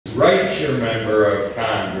write your member of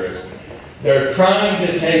Congress. They're trying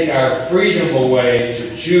to take our freedom away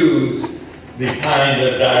to choose the kind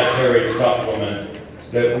of dietary supplement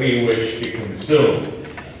that we wish to consume.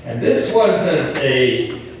 And this wasn't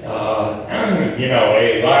a,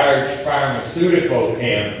 a large pharmaceutical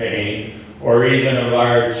campaign or even a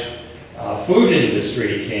large food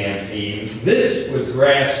industry campaign. This was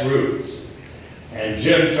grassroots. And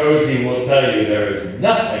Jim Tosey will tell you there is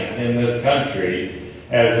nothing in this country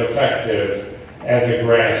as effective as a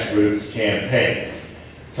grassroots campaign.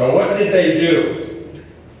 So what did they do?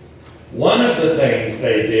 One of the things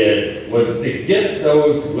they did was to get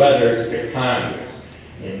those letters to Congress.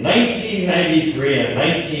 In 1993 and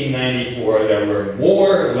 1994, there were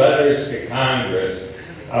more letters to Congress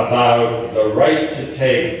about the right to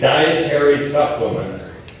take dietary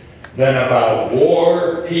supplements than about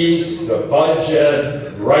war, peace, the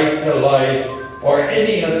budget, right to life, or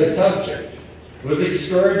any other subject. It was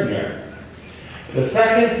extraordinary. The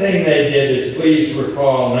second thing they did is, please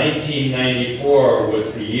recall, 1994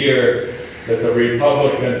 was the year that the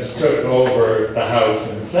Republicans took over the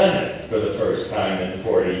House and Senate for the first time in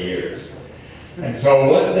 40 years. And so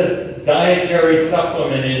what the dietary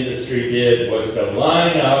supplement industry did was to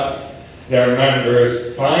line up their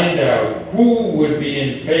members, find out who would be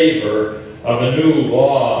in favor of a new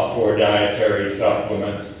law for dietary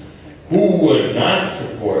supplements, who would not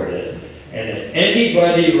support it, and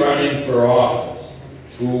anybody running for office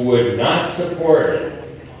who would not support it,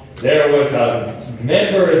 there was a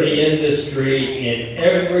member of the industry in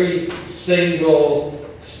every single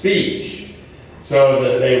speech so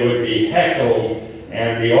that they would be heckled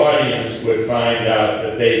and the audience would find out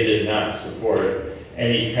that they did not support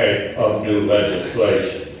any type of new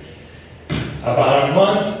legislation. About a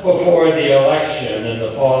month before the election in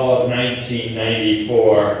the fall of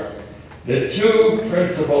 1994, the two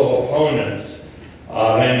principal opponents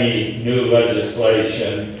of any new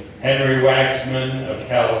legislation, Henry Waxman of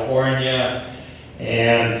California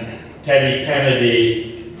and Teddy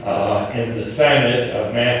Kennedy in the Senate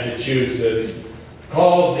of Massachusetts,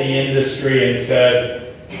 called the industry and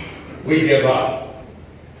said, "We give up.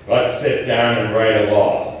 Let's sit down and write a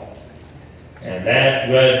law." And that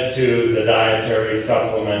led to the Dietary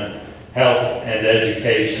Supplement Health and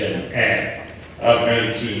Education Act of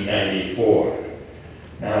 1994.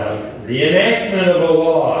 Now, the enactment of a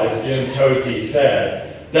law, as Jim Tosey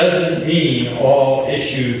said, doesn't mean all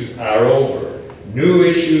issues are over. New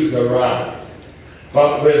issues arise.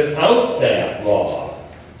 But without that law,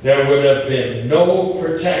 there would have been no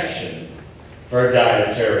protection for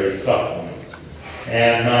dietary supplements.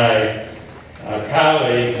 And my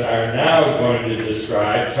colleagues are now going to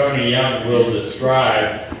describe, Tony Young will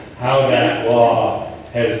describe how that law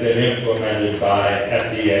has been implemented by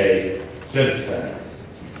FDA since then.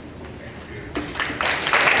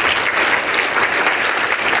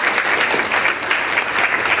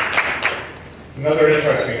 Another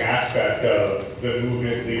interesting aspect of the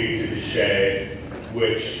movement leading to DSHEA,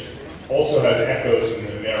 which also has echoes in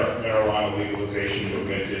the marijuana legalization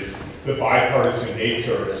movement, is the bipartisan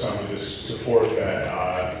nature of some of the support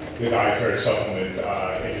that the dietary supplement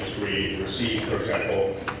industry received. For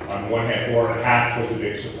example, on one hand, Orrin Hatch was a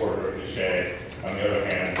big supporter of DSHEA. On the other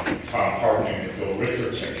hand, Tom Hartman and Bill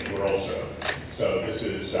Richardson were also. So this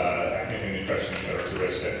is, I think, an interesting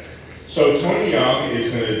characteristic. So Tony Young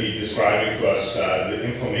is going to be describing to us the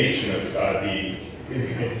implementation of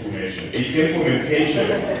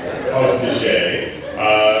DSHEA.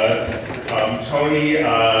 Tony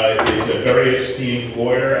is a very esteemed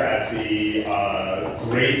lawyer at the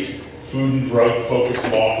great food and drug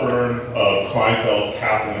focused law firm of Kleinfeld,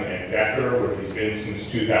 Kaplan, and Becker, where he's been since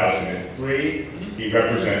 2003. He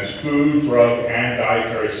represents food, drug, and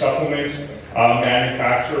dietary supplement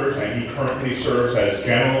manufacturers, and he currently serves as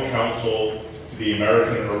general counsel to the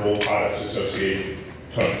American Herbal Products Association.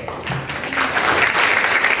 Tony.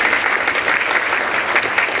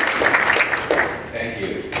 Thank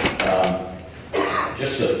you.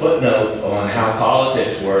 Just a footnote on how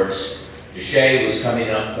politics works. DSHEA was coming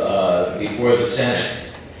up before the Senate,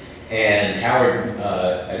 and Howard,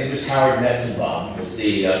 I think it was Howard Metzenbaum, was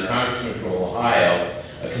the congressman from Ohio,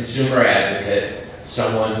 a consumer advocate,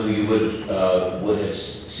 someone who you would have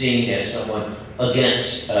seen as someone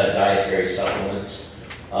against dietary supplements.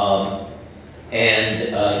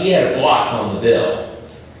 And he had a block on the bill.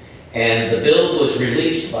 And the bill was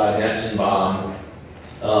released by Metzenbaum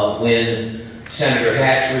when Senator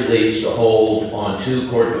Hatch released a hold on 2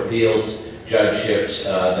 Court of Appeals judgeships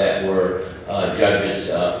that were judges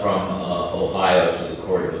from Ohio to the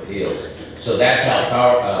Court of Appeals. So that's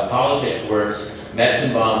how politics works.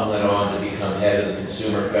 Metzenbaum went on to become head of the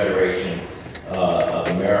Consumer Federation of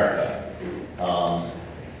America.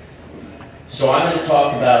 So I'm going to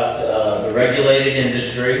talk about the regulated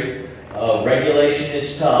industry. Regulation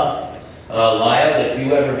is tough. Lyle, if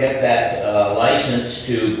you ever get that license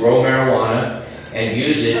to grow marijuana and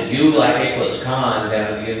use it, you, like Nicholas Kahn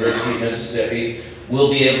down at the University of Mississippi, will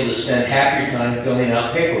be able to spend half your time filling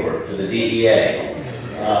out paperwork for the DEA.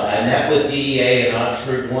 I met with DEA in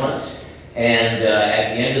Oxford once, and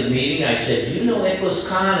at the end of the meeting I said, "Do you know Nicholas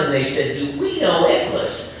Kahn?" And they said, "Do we know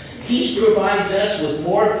Nicholas? He provides us with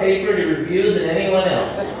more paper to review than anyone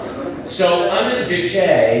else." So under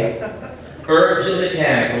DSHEA, herbs and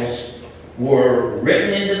botanicals were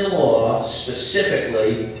written into the law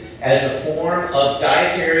specifically as a form of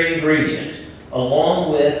dietary ingredient,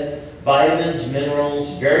 along with vitamins,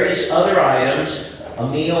 minerals, various other items,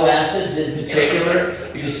 amino acids in particular,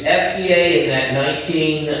 because FDA in that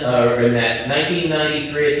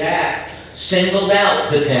 1993 attack singled out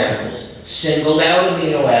botanicals, singled out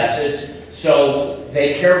amino acids, so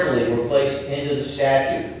they carefully were placed into the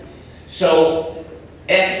statute. So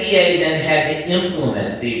FDA then had to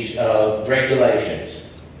implement these regulations,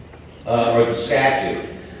 or the statute.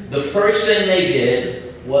 The first thing they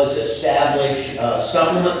did was establish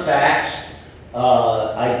supplement facts,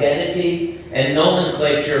 identity, and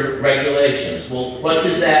nomenclature regulations. Well, what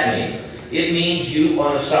does that mean? It means you,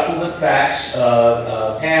 on a supplement facts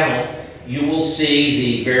panel, you will see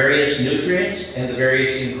the various nutrients and the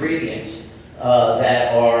various ingredients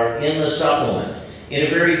that are in the supplement in a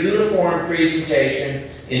very uniform presentation,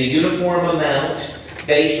 in a uniform amount,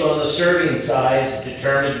 based on the serving size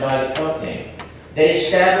determined by the company. They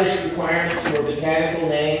established requirements for botanical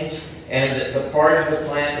names and that the part of the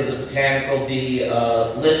plant or the botanical be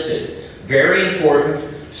listed. Very important,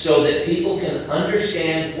 so that people can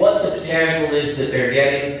understand what the botanical is that they're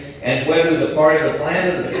getting and whether the part of the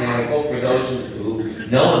plant or the botanical, for those who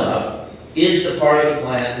know enough, is the part of the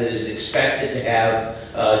plant that is expected to have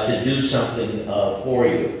to do something for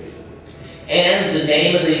you. And the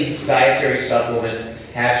name of the dietary supplement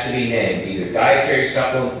has to be named, either dietary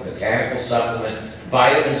supplement, botanical supplement,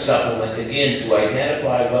 vitamin supplement, again, to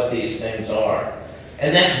identify what these things are.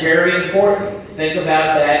 And that's very important. Think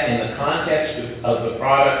about that in the context of the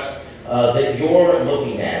products that you're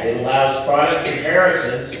looking at. It allows product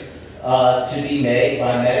comparisons to be made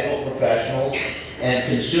by medical professionals and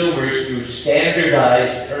consumers through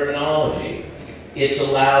standardized terminology. It's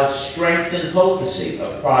allowed strength and potency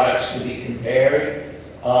of products to be compared,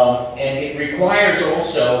 and it requires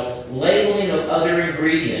also labeling of other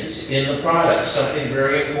ingredients in the product, something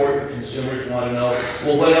very important consumers want to know.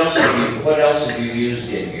 Well, what else have you used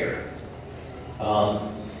in here?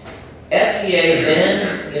 FDA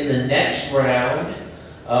then, in the next round,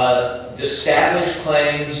 established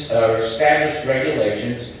claims or established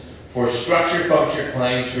regulations for structure function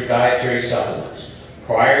claims for dietary supplements.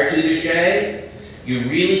 Prior to DSHEA, you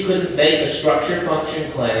really couldn't make a structure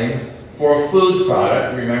function claim for a food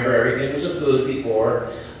product. Remember, everything was a food before,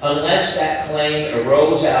 unless that claim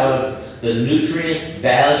arose out of the nutrient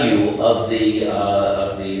value of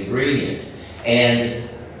the ingredient. And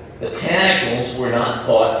botanicals were not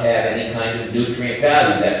thought to have any kind of nutrient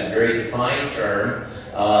value. That's a very defined term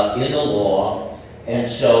in the law.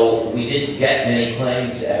 And so we didn't get many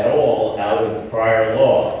claims at all out of the prior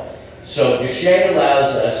law. So DSHEA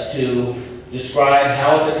allows us to describe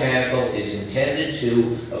how a botanical is intended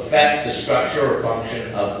to affect the structure or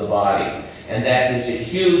function of the body. And that is a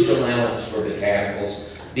huge allowance for botanicals,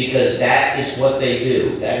 because that is what they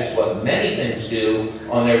do. That is what many things do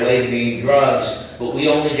on their way to being drugs, but we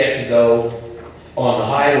only get to go on the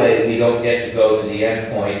highway. We don't get to go to the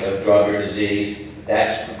end point of drug or disease.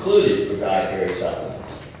 That's precluded for dietary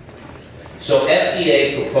supplements. So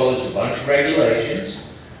FDA proposed a bunch of regulations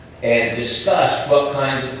and discussed what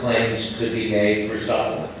kinds of claims could be made for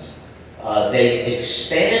supplements. They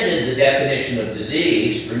expanded the definition of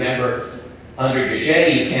disease. Remember, under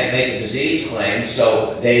DSHEA, you can't make a disease claim,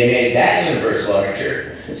 so they made that universe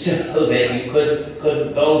larger so that you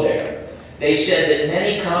couldn't go there. They said that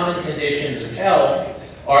many common conditions of health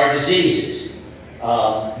are diseases.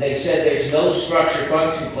 They said there's no structure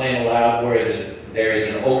function claim allowed where there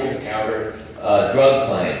is an over-the-counter drug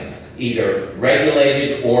claim, either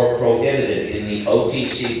regulated or prohibited in the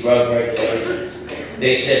OTC drug regulations.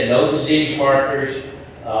 They said no disease markers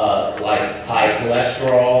like high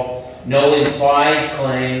cholesterol, no implied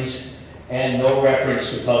claims, and no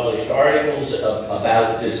reference to published articles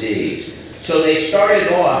about disease. So they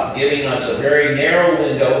started off giving us a very narrow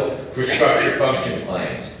window for structure function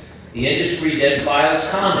claims. The industry then files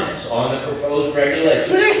comments on the proposed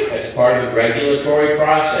regulations as part of the regulatory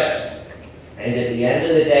process. And at the end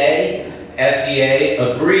of the day,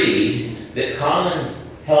 FDA agreed that common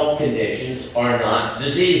health conditions are not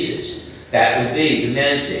diseases. That would be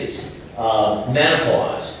demences,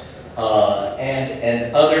 menopause,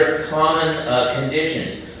 and other common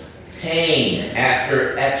conditions. Pain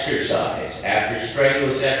after exercise, after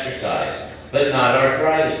strenuous exercise, but not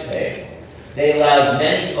arthritis pain. They allowed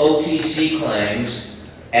many OTC claims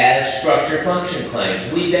as structure function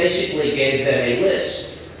claims. We basically gave them a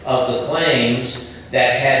list of the claims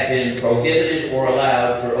that had been prohibited or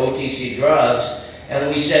allowed for OTC drugs, and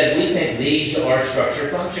we said, we think these are structure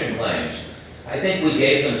function claims. I think we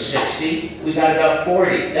gave them 60, we got about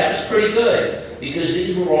 40. That was pretty good, because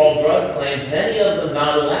these were all drug claims, many of them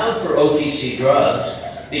not allowed for OTC drugs,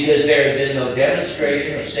 because there had been no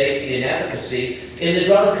demonstration of safety and efficacy in the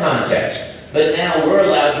drug context. But now we're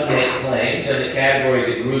allowed to make claims, and the category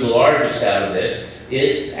that grew the largest out of this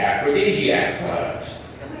is aphrodisiac products.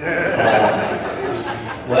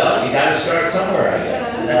 Well, you got to start somewhere, I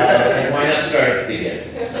guess. And why not start at the beginning?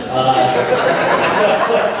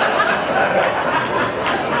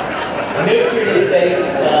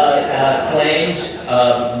 Nutrient-based claims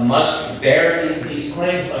must bear, these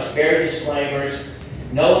claims must bear disclaimers.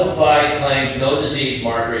 No implied claims, no disease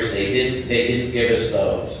markers. They didn't give us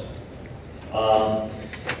those.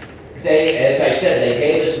 As I said, they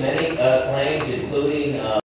gave us many claims, including